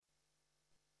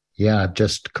Yeah, I've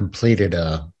just completed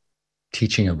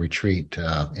teaching a retreat,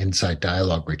 Insight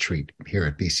Dialogue retreat here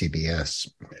at BCBS.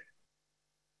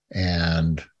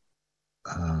 And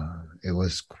it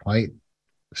was quite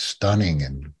stunning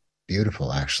and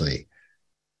beautiful, actually,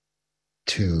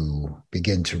 to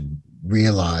begin to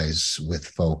realize with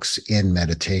folks in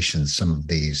meditation some of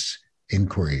these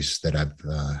inquiries that I've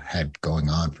had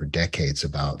going on for decades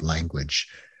about language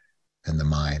and the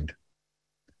mind.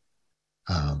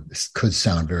 This could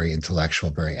sound very intellectual,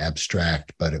 very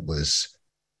abstract, but it was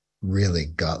really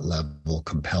gut level,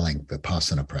 compelling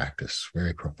Vipassana practice,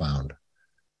 very profound.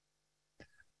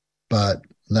 But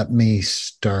let me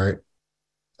start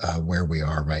where we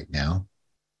are right now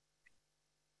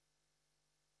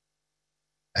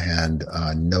and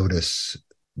notice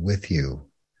with you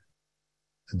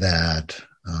that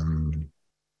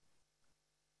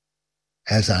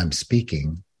as I'm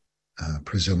speaking,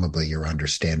 presumably you're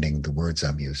understanding the words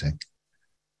I'm using.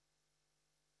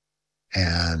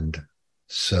 And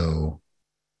so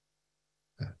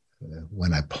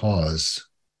when I pause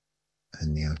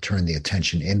and turn the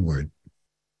attention inward,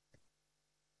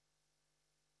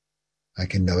 I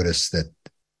can notice that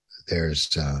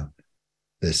there's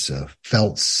this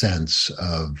felt sense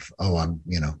of, oh, I'm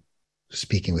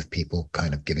speaking with people,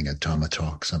 kind of giving a Dhamma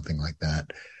talk, something like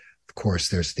that. Of course,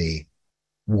 there's the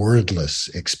wordless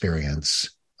experience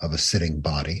of a sitting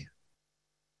body.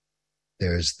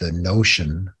 There's the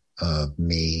notion of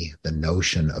me, the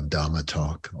notion of Dhamma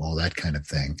talk, all that kind of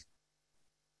thing.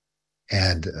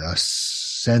 And a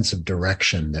sense of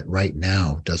direction that right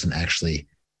now doesn't actually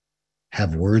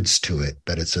have words to it,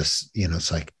 but it's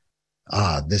it's like,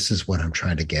 this is what I'm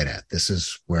trying to get at. This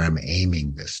is where I'm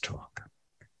aiming this talk.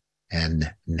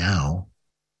 And now,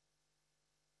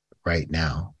 right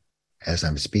now, as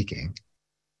I'm speaking,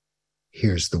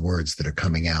 here's the words that are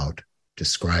coming out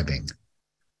describing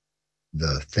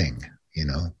the thing,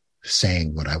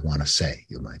 saying what I want to say,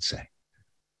 you might say.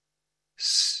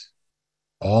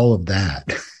 All of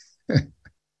that,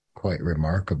 quite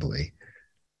remarkably,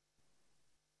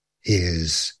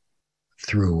 is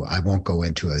through, I won't go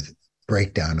into a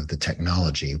breakdown of the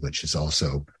technology, which is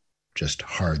also just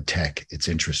hard tech. It's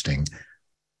interesting.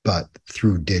 But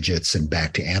through digits and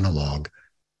back to analog,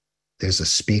 there's a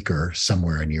speaker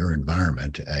somewhere in your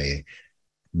environment, a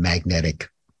magnetic,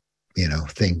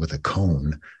 thing with a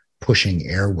cone pushing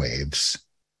airwaves,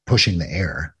 pushing the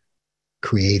air,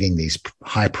 creating these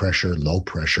high pressure, low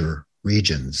pressure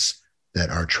regions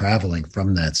that are traveling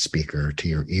from that speaker to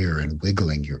your ear and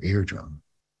wiggling your eardrum.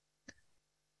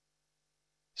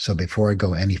 So before I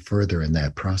go any further in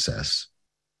that process,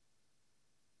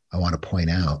 I want to point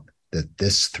out that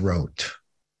this throat,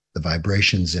 the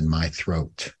vibrations in my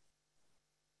throat,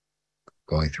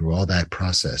 going through all that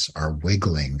process, are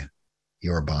wiggling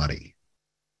your body.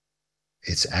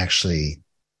 It's actually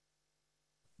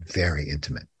very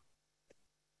intimate.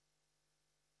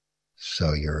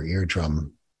 So your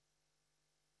eardrum,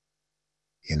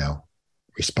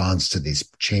 responds to these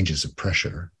changes of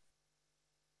pressure.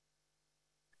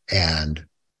 And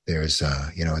there's,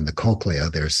 in the cochlea,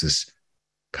 there's this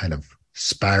kind of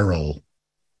spiral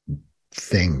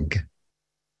thing,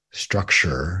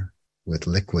 structure with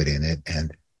liquid in it.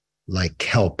 And like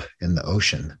kelp in the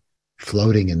ocean,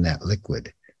 floating in that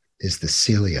liquid is the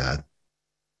cilia,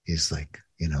 is like,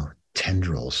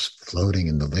 tendrils floating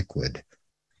in the liquid.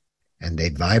 And they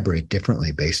vibrate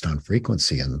differently based on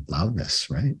frequency and loudness,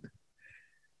 right?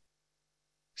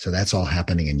 So that's all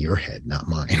happening in your head, not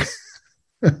mine,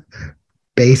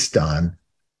 based on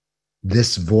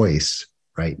this voice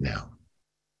right now.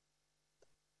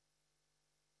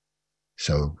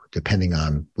 So depending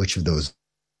on which of those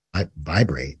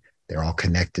vibrate, they're all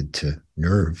connected to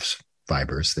nerves,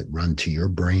 fibers that run to your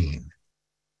brain.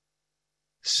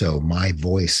 So my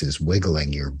voice is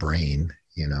wiggling your brain,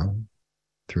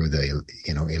 through the,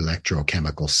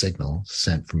 electrochemical signal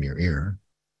sent from your ear.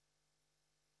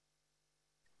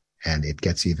 And it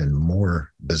gets even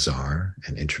more bizarre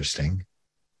and interesting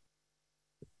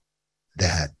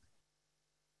that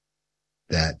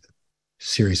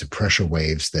series of pressure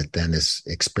waves that then is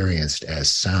experienced as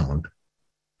sound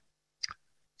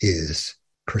is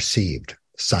perceived,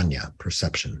 sanya,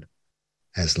 perception,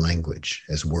 as language,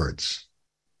 as words.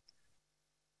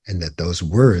 And that those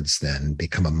words then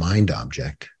become a mind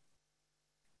object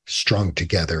strung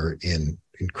together in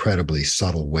incredibly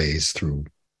subtle ways through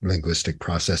linguistic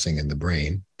processing in the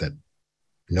brain that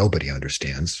nobody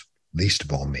understands, least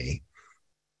of all me.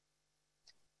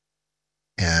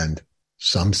 And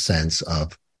some sense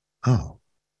of, oh,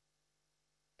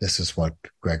 this is what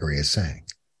Gregory is saying.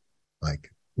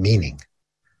 Like meaning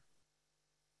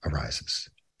arises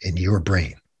in your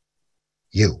brain,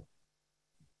 you,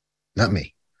 not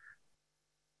me.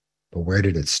 But where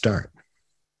did it start?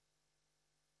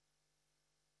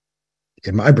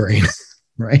 In my brain,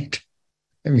 right?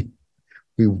 I mean,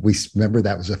 we remember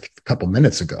that was a couple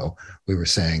minutes ago. We were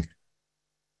saying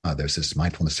there's this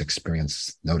mindfulness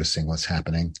experience, noticing what's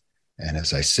happening. And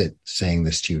as I sit saying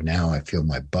this to you now, I feel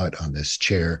my butt on this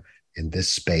chair in this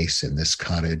space, in this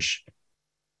cottage.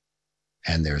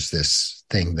 And there's this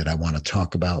thing that I want to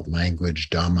talk about,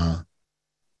 language, Dhamma,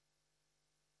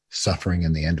 suffering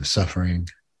and the end of suffering.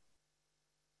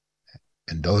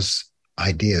 And those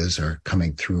ideas are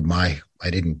coming through I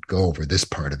didn't go over this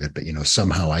part of it, but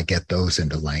somehow I get those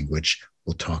into language.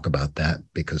 We'll talk about that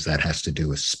because that has to do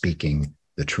with speaking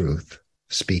the truth,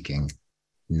 speaking,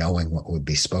 knowing what would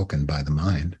be spoken by the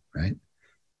mind, right?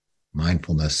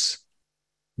 Mindfulness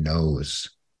knows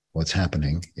what's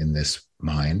happening in this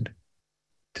mind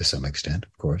to some extent,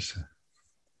 of course.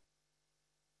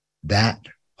 That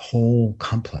whole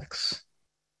complex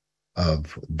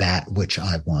of that which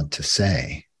I want to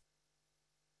say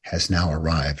has now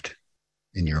arrived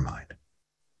in your mind.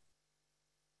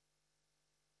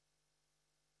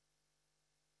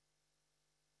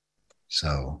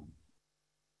 So,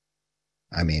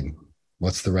 I mean,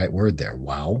 what's the right word there?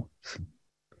 Wow?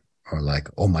 Or like,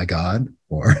 oh my God?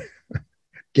 Or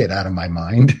get out of my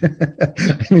mind?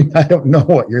 I mean, I don't know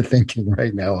what you're thinking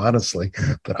right now, honestly,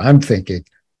 but I'm thinking,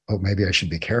 oh, maybe I should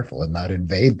be careful and not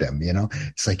invade them.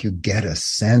 It's like you get a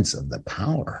sense of the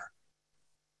power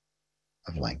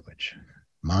of language.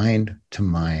 Mind to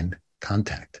mind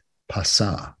contact,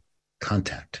 pasa,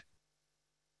 contact,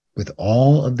 with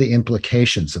all of the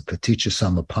implications of paticca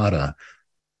samuppada,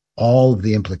 all of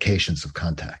the implications of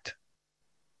contact.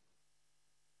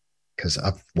 Because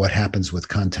of what happens with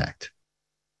contact?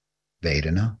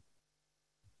 Vedana,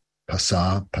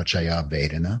 pasa, pachaya,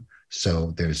 vedana.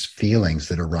 So there's feelings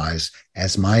that arise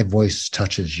as my voice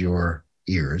touches your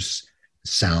ears,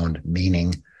 sound,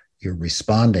 meaning. You're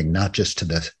responding not just to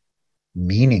the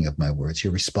meaning of my words,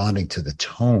 you're responding to the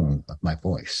tone of my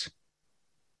voice.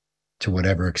 To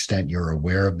whatever extent you're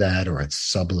aware of that or it's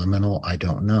subliminal, I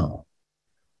don't know.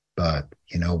 But,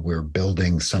 we're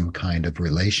building some kind of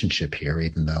relationship here,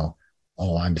 even though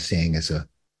all I'm seeing is a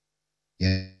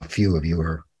few of you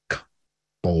are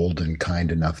bold and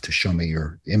kind enough to show me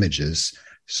your images.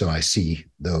 So I see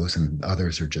those, and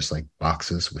others are just like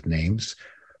boxes with names.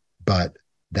 But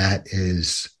that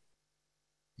is,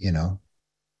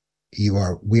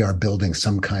 we are building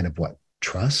some kind of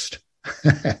trust,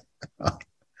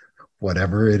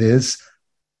 whatever it is,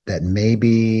 that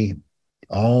maybe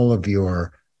all of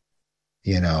your,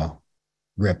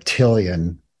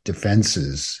 reptilian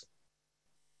defenses,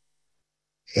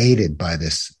 aided by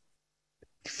this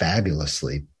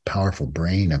fabulously powerful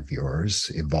brain of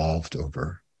yours, evolved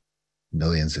over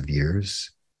millions of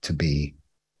years to be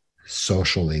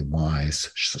socially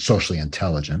wise, socially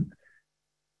intelligent.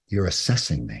 You're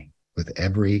assessing me with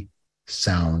every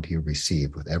sound you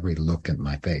receive, with every look at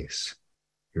my face.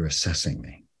 You're assessing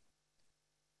me.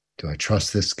 Do I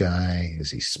trust this guy?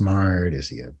 Is he smart? Is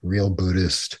he a real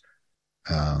Buddhist?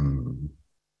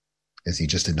 Is he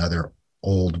just another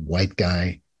old white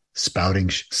guy spouting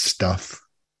stuff?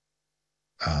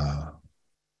 How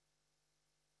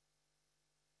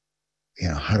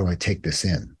do I take this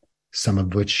in? Some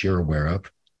of which you're aware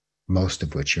of, most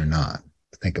of which you're not.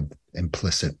 Think of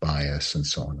implicit bias and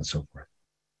so on and so forth.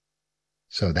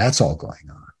 So that's all going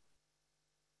on.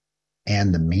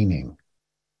 And the meaning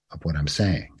of what I'm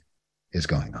saying is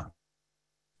going on.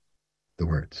 The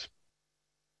words.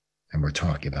 And we're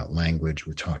talking about language.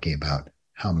 We're talking about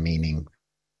how meaning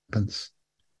happens.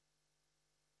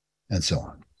 And so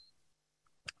on.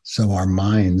 So our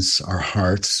minds, our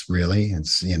hearts, really,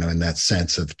 it's, in that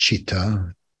sense of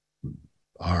citta,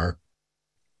 are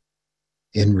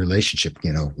in relationship,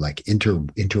 like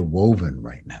interwoven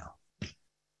right now,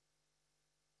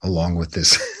 along with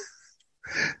this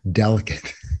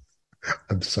delicate,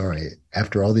 I'm sorry,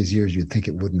 after all these years, you'd think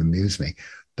it wouldn't amuse me,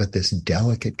 but this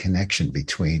delicate connection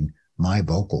between my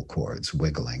vocal cords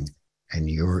wiggling and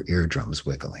your eardrums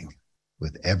wiggling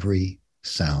with every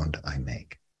sound I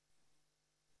make.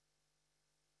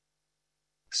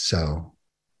 So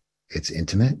it's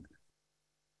intimate.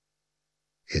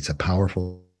 It's a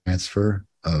powerful transfer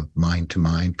of mind to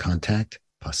mind contact,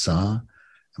 pasa.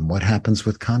 And what happens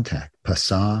with contact?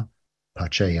 Pasa,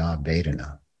 pachaya,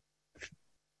 vedana.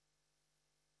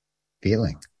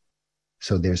 Feeling.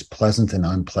 So there's pleasant and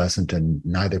unpleasant and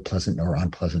neither pleasant nor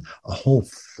unpleasant, a whole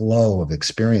flow of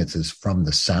experiences from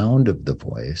the sound of the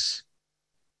voice,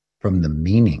 from the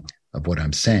meaning of what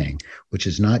I'm saying, which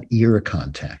is not ear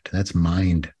contact. That's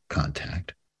mind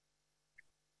contact.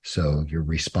 So you're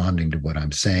responding to what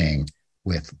I'm saying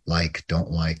with like,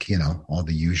 don't like, all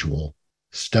the usual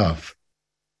stuff.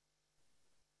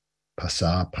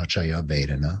 Pasa, pachaya,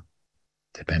 vedana.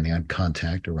 Depending on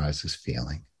contact, arises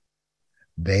feeling.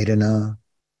 Vedana,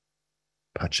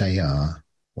 pachaya,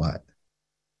 what?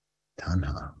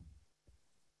 Tanha.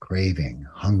 Craving,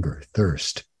 hunger,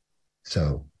 thirst.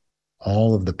 So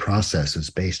all of the process is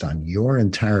based on your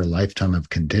entire lifetime of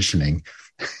conditioning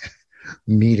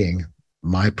meeting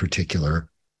my particular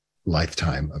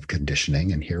lifetime of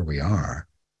conditioning. And here we are.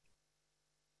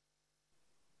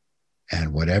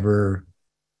 And whatever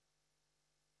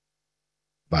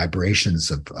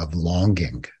vibrations of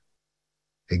longing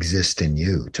exist in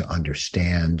you to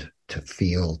understand, to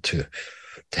feel, to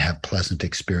have pleasant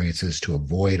experiences, to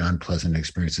avoid unpleasant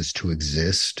experiences, to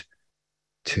exist,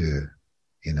 to,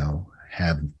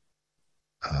 have,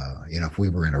 if we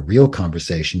were in a real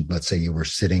conversation, let's say you were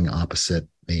sitting opposite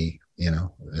me,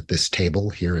 at this table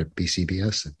here at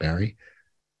BCBS at Barry,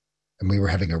 and we were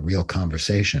having a real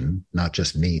conversation, not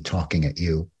just me talking at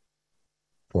you,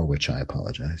 for which I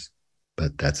apologize.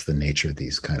 But that's the nature of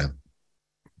these kind of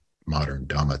modern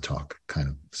Dhamma talk kind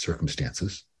of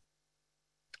circumstances.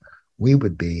 We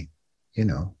would be,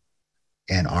 and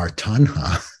our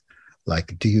tanha,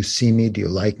 like, do you see me? Do you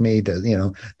like me?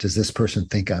 Does this person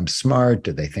think I'm smart?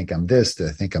 Do they think I'm this? Do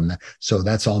they think I'm that? So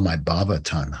that's all my bhava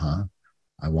tanha.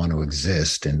 I want to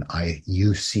exist, and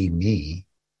you see me,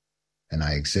 and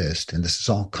I exist. And this is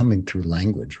all coming through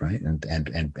language, right?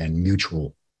 And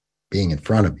mutual being in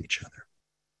front of each other.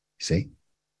 See?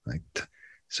 Like,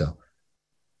 so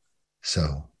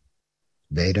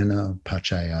Vedana,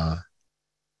 Pachaya,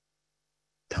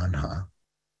 Tanha.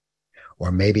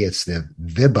 Or maybe it's the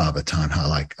Vibhava Tanha,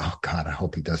 like, oh God, I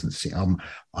hope he doesn't see.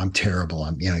 I'm terrible.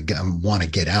 I want to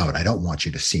get out. I don't want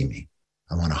you to see me.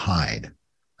 I want to hide.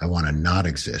 I want to not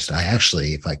exist. I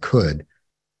actually, if I could,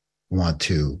 want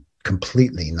to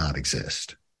completely not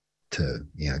exist, to,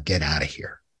 get out of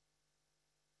here.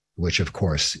 Which, of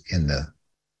course, in the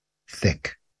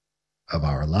thick of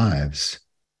our lives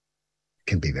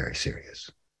can be very serious,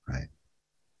 right?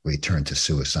 We turn to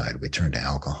suicide. We turn to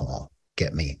alcohol.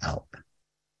 Get me out.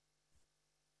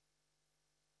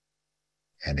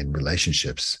 And in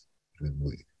relationships,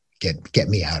 we get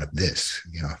me out of this,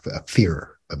 a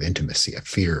fear of intimacy, a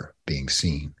fear of being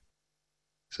seen.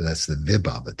 So that's the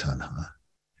Vibhava Tanha.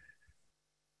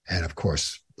 And of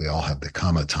course, we all have the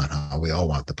Kama Tanha. We all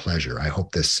want the pleasure. I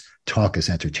hope this talk is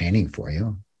entertaining for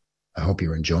you. I hope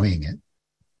you're enjoying it.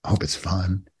 I hope it's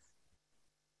fun.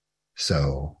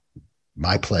 So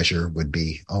my pleasure would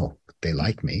be, oh, they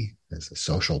like me. It's a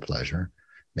social pleasure.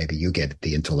 Maybe you get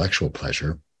the intellectual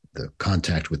pleasure, the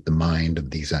contact with the mind of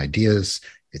these ideas.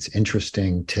 It's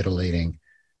interesting, titillating.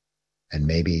 And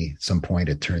maybe at some point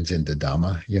it turns into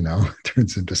Dhamma,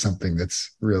 turns into something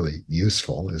that's really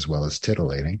useful as well as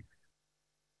titillating.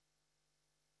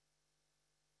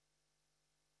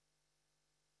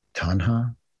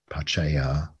 Tanha,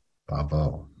 Pachaya,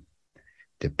 Bhavo.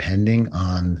 Depending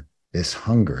on this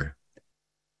hunger,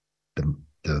 the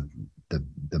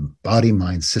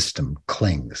body-mind system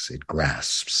clings, it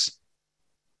grasps.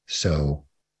 So,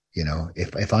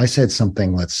 if I said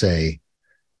something, let's say,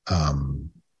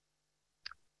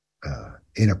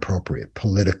 inappropriate,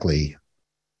 politically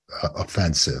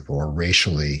offensive, or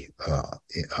racially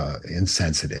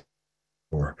insensitive,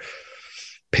 or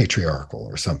patriarchal,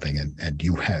 or something, and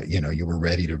you had, you were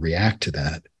ready to react to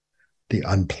that, the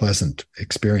unpleasant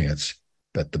experience,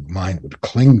 but the mind would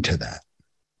cling to that,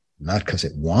 not because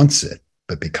it wants it,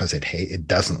 but because it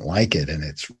doesn't like it, and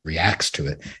it reacts to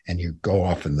it, and you go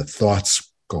off, and the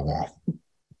thoughts go off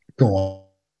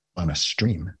on a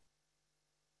stream,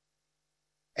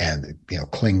 and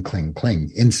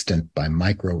cling, instant by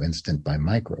micro instant by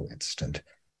micro instant.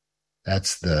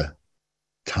 That's the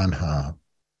tanha,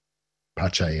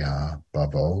 pachaya,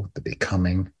 bhavo, the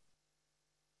becoming,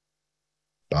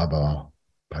 bhava,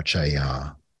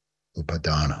 pachaya,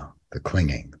 upadana, the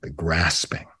clinging, the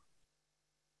grasping.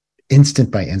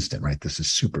 Instant by instant, right? This is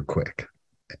super quick,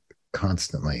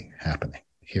 constantly happening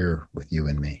here with you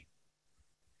and me.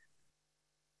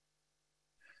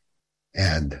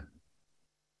 And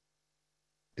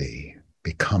the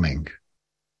becoming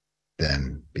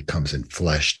then becomes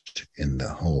enfleshed in the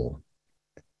whole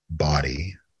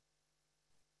body,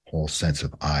 whole sense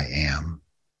of I am,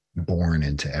 born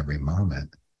into every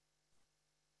moment.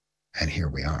 And here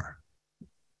we are.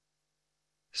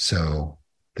 So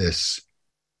this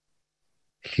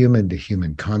human to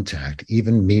human contact,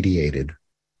 even mediated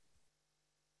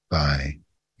by,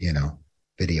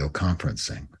 video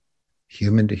conferencing,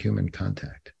 human to human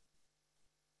contact,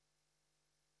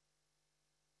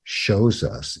 shows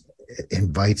us,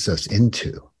 invites us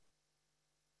into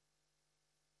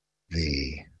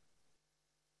the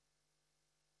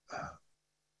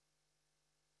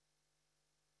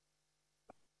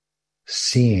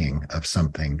seeing of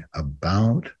something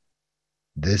about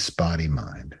this body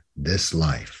mind, this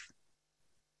life,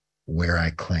 where I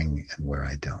cling and where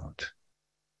I don't,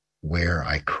 where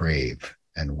I crave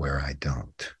and where I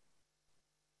don't.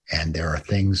 And there are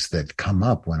things that come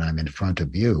up when I'm in front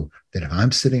of you that if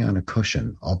I'm sitting on a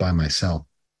cushion all by myself,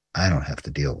 I don't have to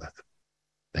deal with.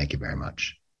 Thank you very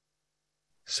much.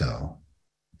 So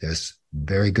there's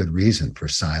very good reason for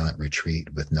silent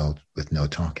retreat with no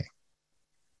talking.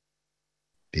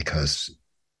 Because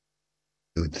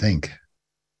you would think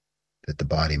that the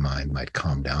body mind might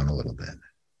calm down a little bit.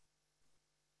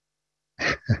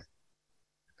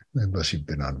 Unless you've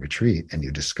been on retreat and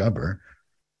you discover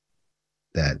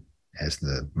that as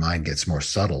the mind gets more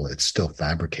subtle, it's still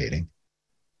fabricating.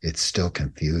 It's still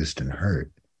confused and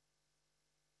hurt.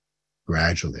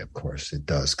 Gradually, of course, it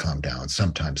does calm down,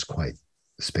 sometimes quite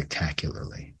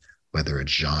spectacularly, whether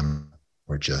it's genre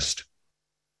or just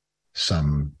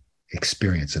some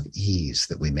experience of ease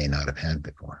that we may not have had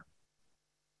before.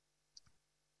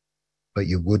 But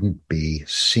you wouldn't be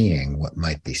seeing what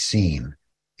might be seen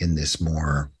in this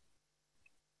more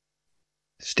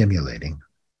stimulating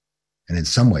and in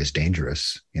some ways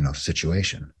dangerous,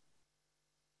 situation.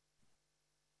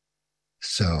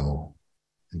 So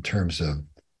in terms of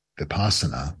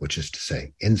vipassana, which is to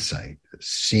say insight,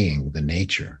 seeing the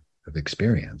nature of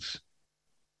experience,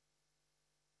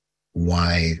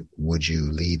 why would you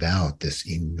leave out this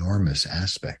enormous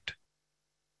aspect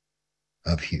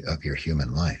of your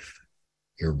human life,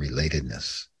 your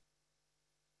relatedness,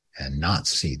 and not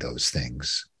see those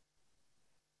things?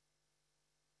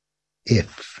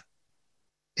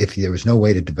 If there was no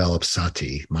way to develop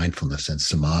sati, mindfulness, and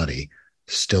samadhi,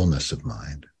 stillness of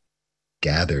mind,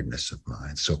 gatheredness of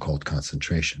mind, so-called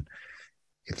concentration,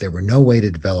 if there were no way to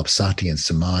develop sati and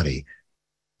samadhi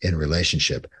in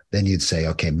relationship, then you'd say,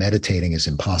 okay, meditating is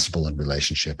impossible in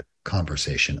relationship,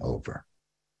 conversation over,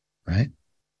 right?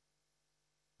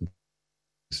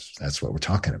 That's what we're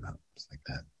talking about. It's like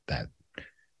that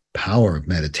power of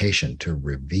meditation to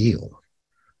reveal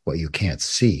what you can't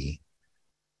see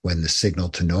when the signal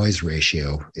to noise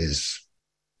ratio is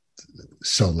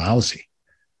so lousy.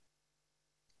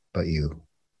 But you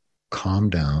calm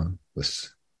down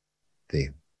with the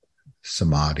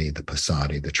samadhi, the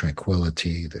passaddhi, the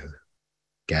tranquility, the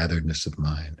gatheredness of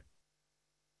mind.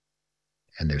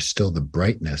 And there's still the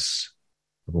brightness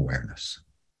of awareness.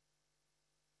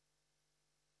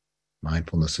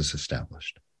 Mindfulness is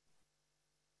established.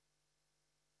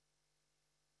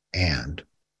 And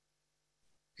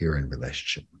you're in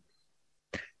relationship.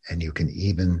 And you can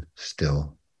even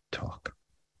still talk.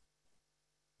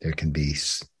 There can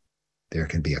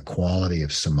be a quality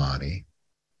of samadhi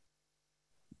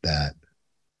that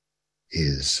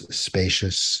is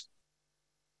spacious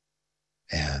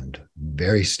and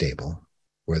very stable,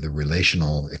 where the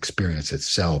relational experience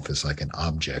itself is like an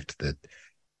object that,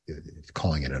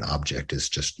 calling it an object is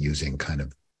just using kind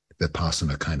of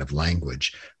vipassana kind of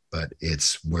language, but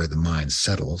it's where the mind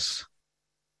settles.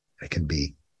 It can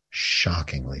be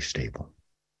shockingly stable,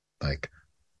 like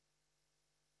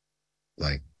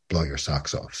blow your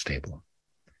socks off stable.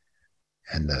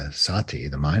 And the sati,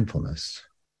 the mindfulness,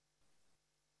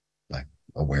 like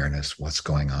awareness, what's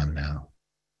going on now?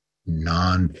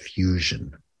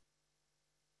 Non-fusion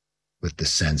with the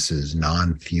senses,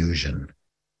 non-fusion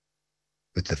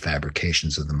with the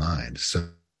fabrications of the mind. So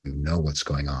you know what's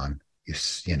going on.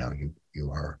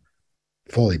 You are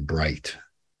fully bright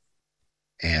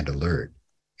and alert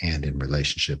and in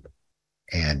relationship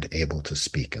and able to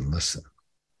speak and listen.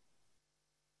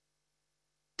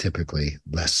 Typically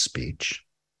less speech,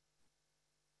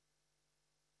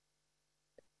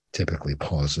 typically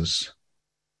pauses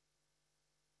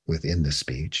within the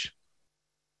speech.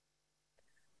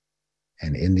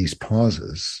 And in these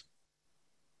pauses,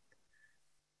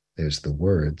 there's the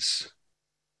words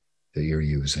that you're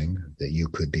using, that you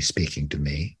could be speaking to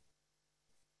me.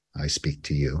 I speak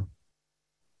to you.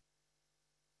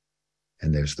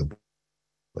 And there's the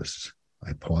words.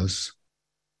 I pause.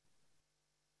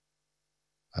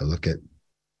 I look at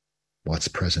what's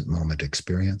present moment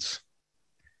experience.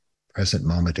 Present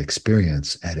moment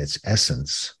experience at its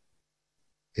essence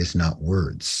is not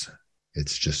words.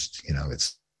 It's just,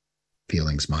 it's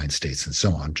feelings, mind states, and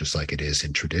so on, just like it is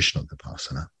in traditional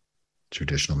vipassana,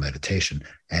 traditional meditation,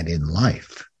 and in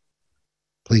life.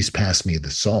 Please pass me the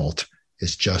salt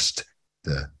is just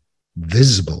the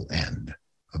visible end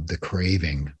of the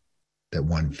craving that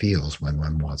one feels when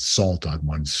one wants salt on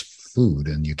one's food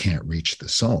and you can't reach the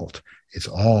salt. It's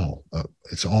all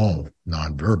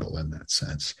nonverbal in that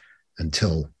sense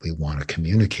until we want to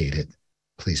communicate it.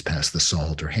 Please pass the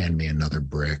salt, or hand me another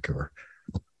brick, or,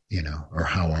 or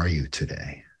how are you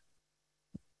today?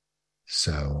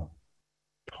 So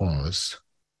pause.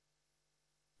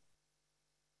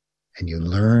 And you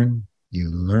learn,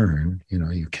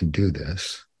 you can do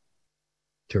this,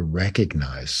 to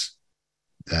recognize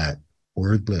that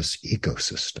wordless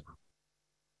ecosystem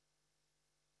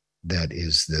that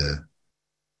is the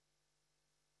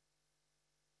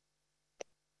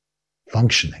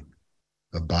functioning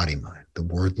of body mind, the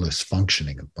wordless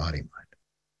functioning of body mind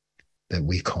that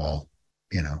we call,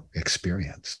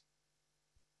 experience.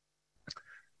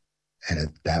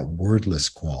 And that wordless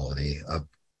quality of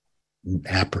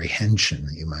apprehension,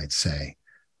 you might say,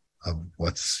 of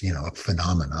what's, a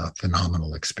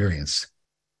phenomenal experience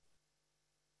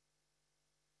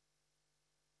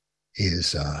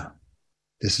is,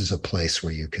 this is a place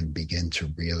where you can begin to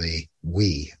really,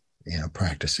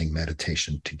 practicing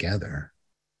meditation together,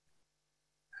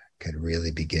 can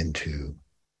really begin to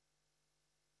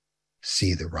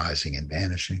see the rising and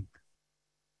vanishing,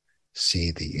 see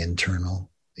the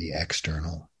internal, the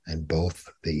external, and both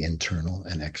the internal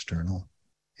and external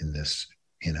in this,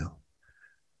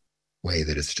 way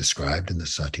that it's described in the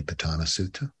Satipatthana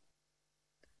Sutta.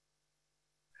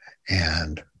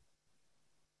 And,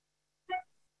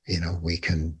 we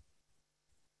can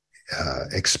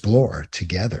explore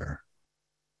together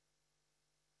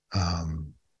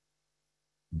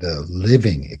the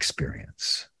living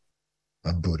experience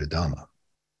of Buddha Dhamma,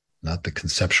 not the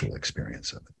conceptual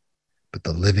experience of it, but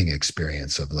the living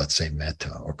experience of, let's say,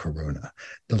 metta or karuna,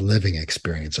 the living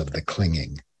experience of the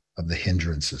clinging, of the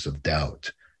hindrances of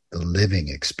doubt, the living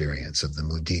experience of the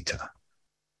mudita,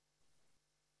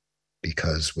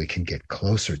 because we can get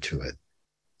closer to it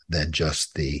than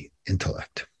just the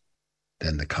intellect,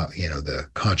 than the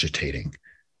cogitating,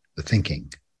 the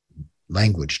thinking,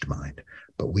 languaged mind,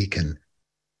 but we can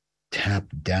tap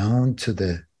down to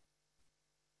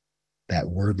that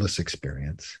wordless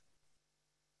experience,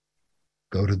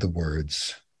 go to the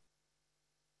words,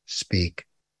 speak,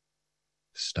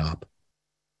 stop,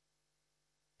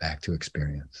 back to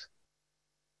experience.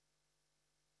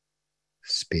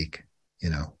 Speak,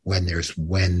 when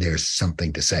there's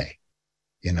something to say.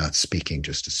 You're not speaking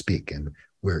just to speak. And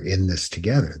we're in this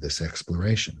together, this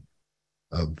exploration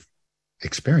of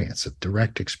experience, of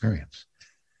direct experience.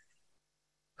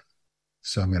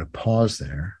 So I'm going to pause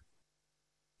there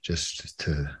just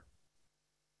to,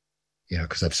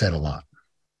 because I've said a lot.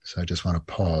 So I just want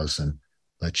to pause and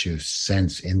let you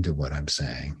sense into what I'm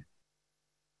saying.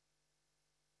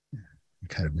 And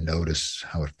kind of notice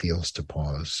how it feels to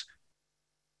pause.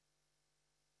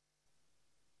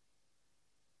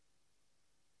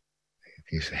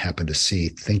 If you happen to see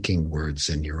thinking words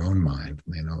in your own mind,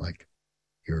 like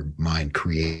your mind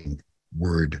creating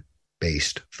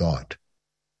word-based thought,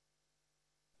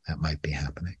 that might be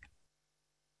happening.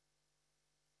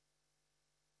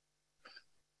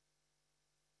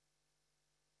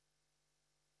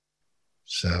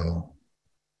 So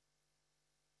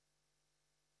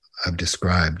I've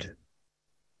described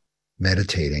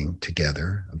meditating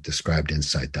together. I've described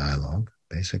insight dialogue,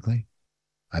 basically.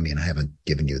 I haven't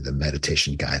given you the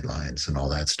meditation guidelines and all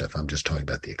that stuff. I'm just talking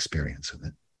about the experience of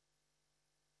it.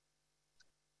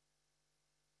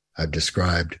 I've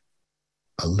described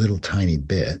a little tiny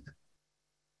bit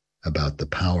about the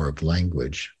power of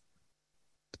language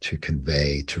to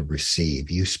convey, to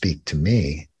receive. You speak to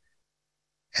me,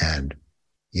 and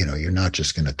you're not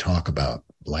just going to talk about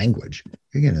language.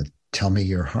 You're going to tell me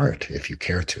your heart if you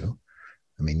care to.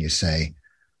 You say,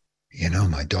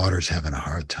 my daughter's having a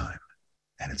hard time.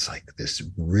 And it's like this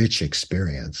rich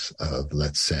experience of,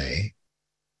 let's say,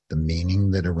 the meaning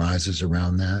that arises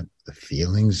around that, the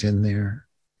feelings in there,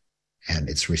 and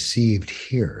it's received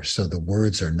here. So the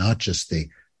words are not just the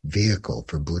vehicle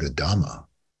for Buddha Dhamma,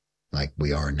 like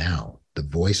we are now. The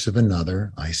voice of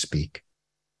another, I speak,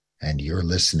 and your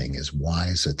listening is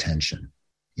wise attention,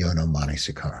 yono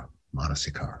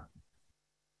manasikara.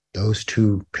 Those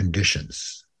two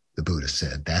conditions, the Buddha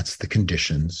said, that's the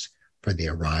conditions for the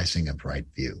arising of right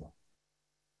view.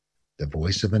 The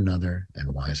voice of another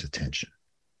and wise attention.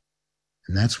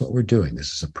 And that's what we're doing.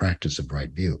 This is a practice of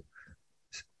right view.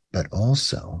 But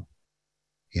also,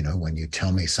 when you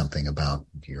tell me something about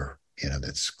your,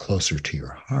 that's closer to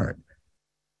your heart,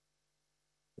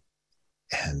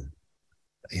 and,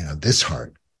 this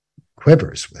heart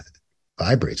quivers with it,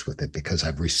 vibrates with it, because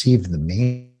I've received the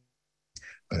meaning,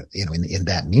 but, in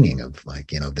that meaning of like,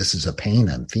 this is a pain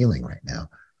I'm feeling right now.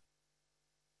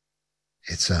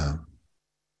 It's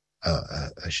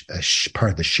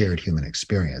part of the shared human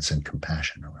experience, and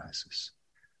compassion arises.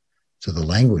 So the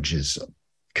language is,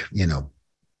 you know,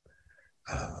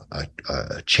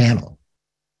 a channel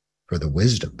for the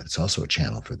wisdom, but it's also a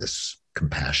channel for this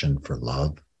compassion, for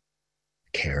love,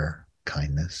 care,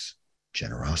 kindness,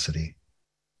 generosity,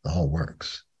 the whole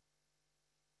works.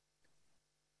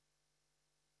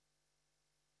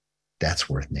 That's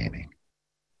worth naming,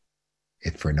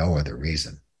 if for no other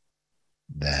reason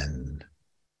than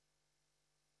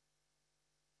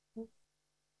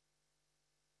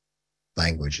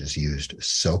language is used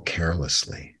so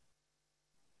carelessly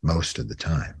most of the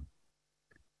time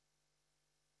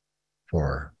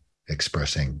for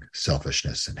expressing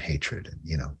selfishness and hatred. And,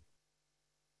 you know,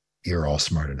 you're all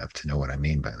smart enough to know what I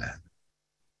mean by that.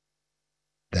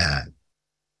 That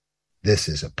this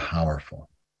is a powerful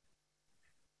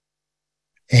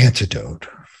antidote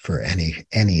for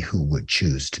any who would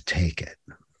choose to take it,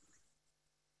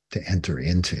 to enter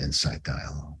into insight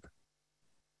dialogue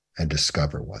and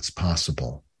discover what's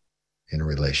possible in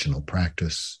relational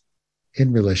practice,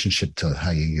 in relationship to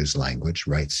how you use language.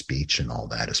 Right speech and all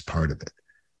that is part of it.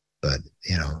 But,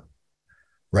 you know,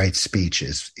 right speech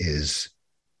is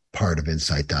part of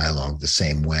insight dialogue the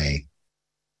same way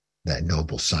that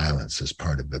noble silence is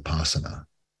part of vipassana.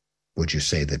 Would you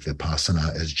say that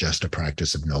vipassana is just a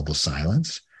practice of noble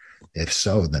silence? If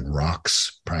so, then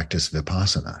rocks practice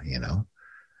vipassana, you know?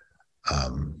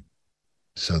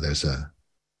 So there's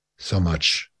so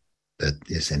much that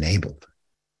is enabled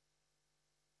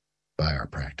by our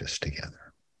practice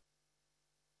together.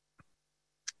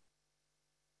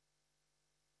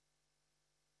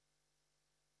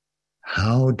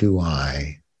 How do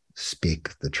I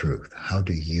speak the truth? How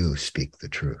do you speak the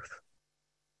truth?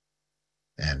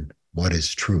 And what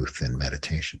is truth in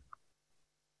meditation?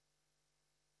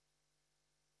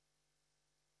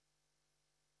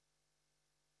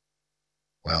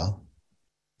 Well,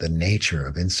 the nature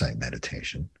of insight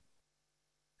meditation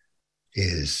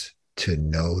is to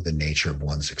know the nature of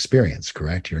one's experience,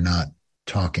 correct? You're not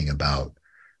talking about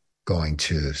going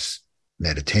to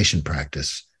meditation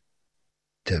practice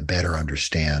to better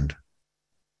understand,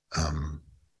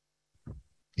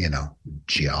 you know,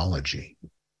 geology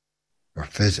or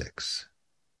physics.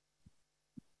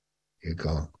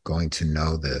 You're going to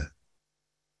know the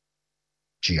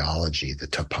geology, the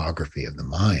topography of the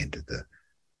mind, the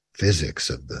physics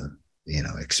of the, you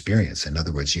know, experience. In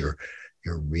other words, you're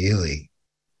really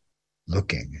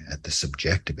looking at the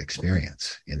subjective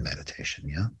experience in meditation.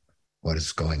 Yeah, what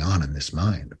is going on in this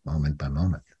mind, moment by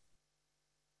moment.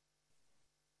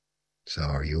 So,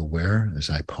 are you aware, as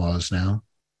I pause now,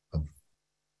 of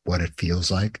what it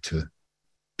feels like to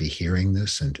be hearing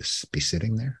this and just be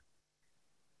sitting there?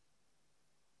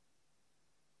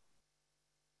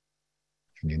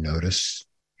 Can you notice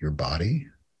your body?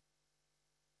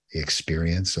 The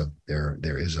experience of there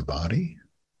is a body.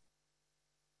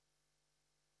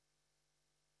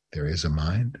 There is a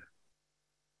mind.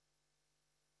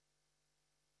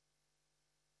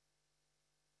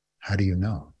 How do you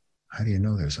know? How do you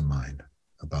know there's a mind,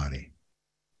 a body?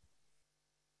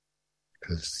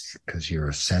 Because you're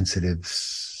a sensitive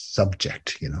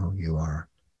subject, you know, you are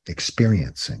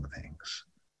experiencing things.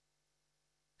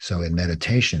 So in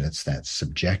meditation, it's that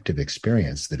subjective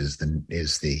experience that is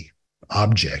the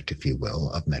object, if you will,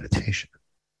 of meditation.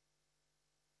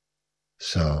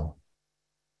 So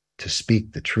to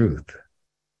speak the truth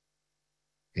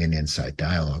in insight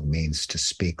dialogue means to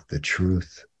speak the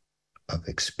truth of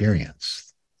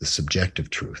experience, the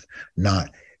subjective truth, not,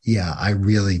 yeah, I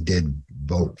really did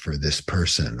vote for this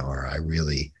person, or I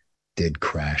really did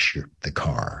crash the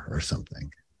car or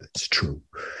something. That's true.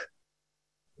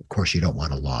 Of course, you don't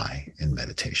want to lie in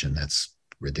meditation. That's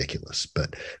ridiculous.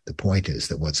 But the point is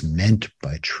that what's meant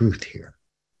by truth here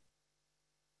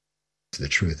is the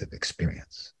truth of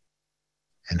experience.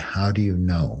 And how do you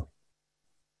know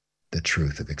the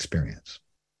truth of experience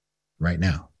right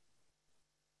now?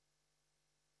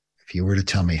 If you were to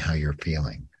tell me how you're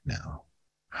feeling now,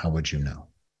 how would you know?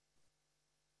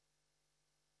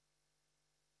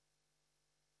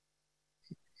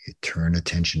 You turn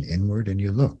attention inward and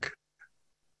you look.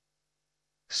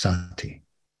 Sati,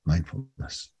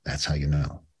 mindfulness. That's how you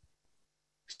know.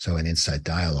 So in insight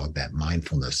dialogue, that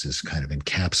mindfulness is kind of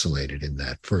encapsulated in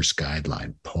that first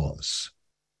guideline, pause.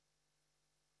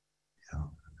 You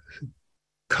know,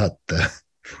 cut the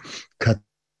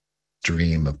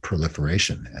stream of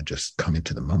proliferation and just come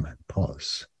into the moment.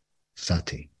 Pause.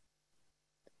 Sati.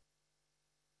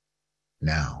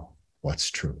 Now,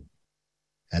 what's true?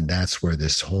 And that's where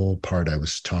this whole part I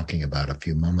was talking about a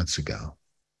few moments ago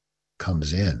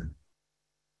comes in.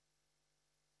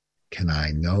 can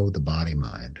I know the body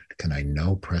mind? Can I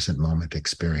know present moment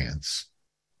experience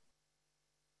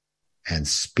and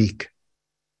speak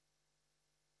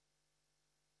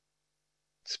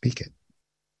it?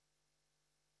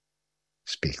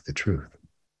 Speak the truth.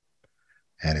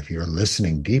 And if you're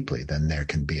listening deeply, then there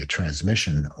can be a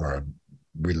transmission or a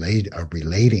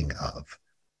relating of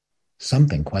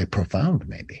something quite profound,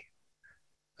 maybe,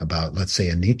 about, let's say,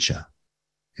 anicca,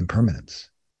 impermanence,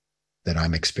 that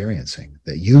I'm experiencing,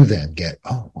 that you then get,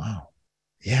 oh, wow,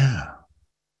 yeah.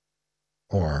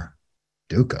 Or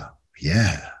dukkha,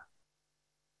 yeah.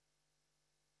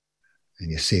 And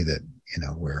you see that,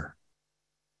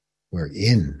 we're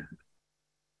in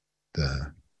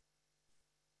the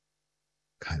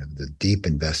kind of the deep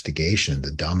investigation, the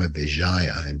Dhamma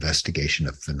Vijaya investigation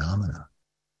of phenomena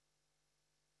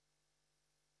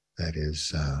that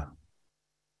is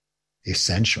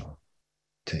essential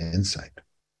to insight.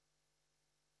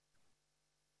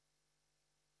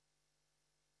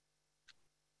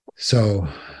 So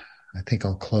I think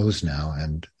I'll close now,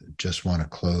 and just want to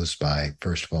close by,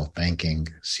 first of all, thanking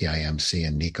CIMC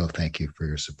and Nico. Thank you for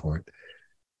your support.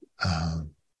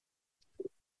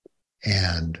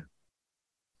 And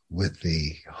with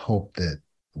the hope that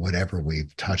whatever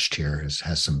we've touched here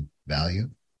has some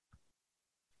value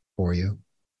for you,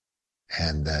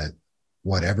 and that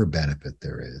whatever benefit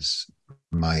there is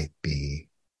might be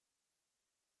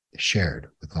shared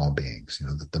with all beings,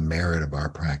 that the merit of our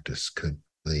practice could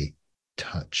really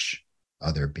touch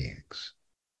other beings,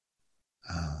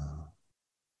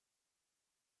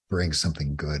 bring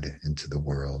something good into the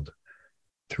world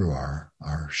through our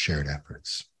shared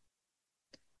efforts.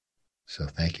 So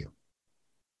thank you.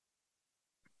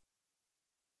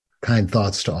 Kind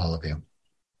thoughts to all of you.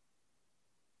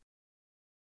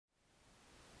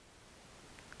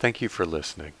 Thank you for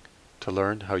listening. To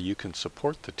learn how you can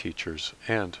support the teachers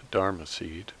and Dharma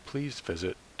Seed, please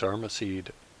visit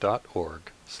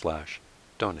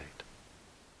dharmaseed.org/donate.